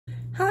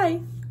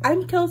Hi,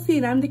 I'm Kelsey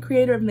and I'm the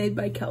creator of Made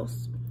by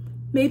Kels.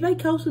 Made by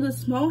Kels is a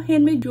small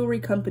handmade jewelry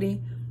company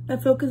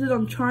that focuses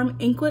on charm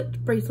anklets,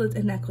 bracelets,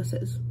 and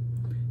necklaces.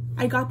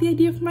 I got the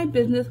idea for my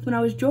business when I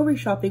was jewelry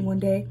shopping one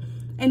day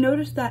and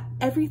noticed that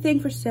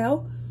everything for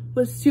sale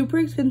was super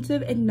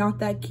expensive and not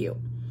that cute.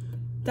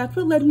 That's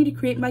what led me to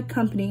create my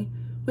company,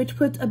 which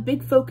puts a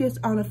big focus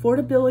on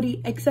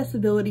affordability,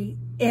 accessibility,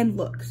 and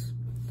looks.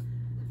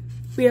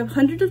 We have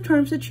hundreds of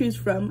charms to choose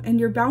from, and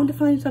you're bound to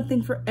find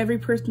something for every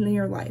person in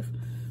your life.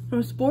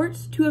 From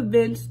sports to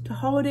events to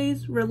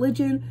holidays,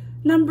 religion,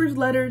 numbers,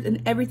 letters,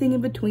 and everything in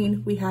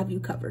between, we have you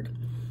covered.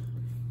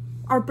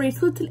 Our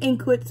bracelets and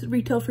anklets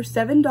retail for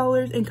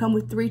 $7 and come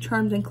with 3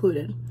 charms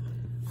included.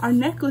 Our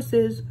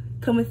necklaces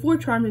come with 4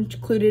 charms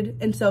included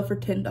and sell for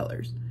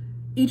 $10.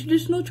 Each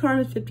additional charm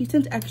is 50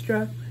 cents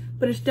extra,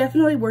 but it's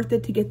definitely worth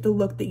it to get the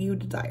look that you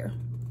desire.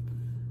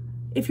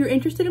 If you're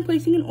interested in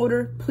placing an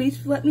order,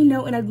 please let me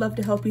know and I'd love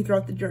to help you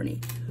throughout the journey.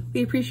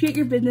 We appreciate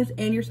your business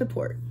and your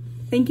support.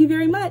 Thank you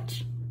very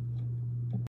much.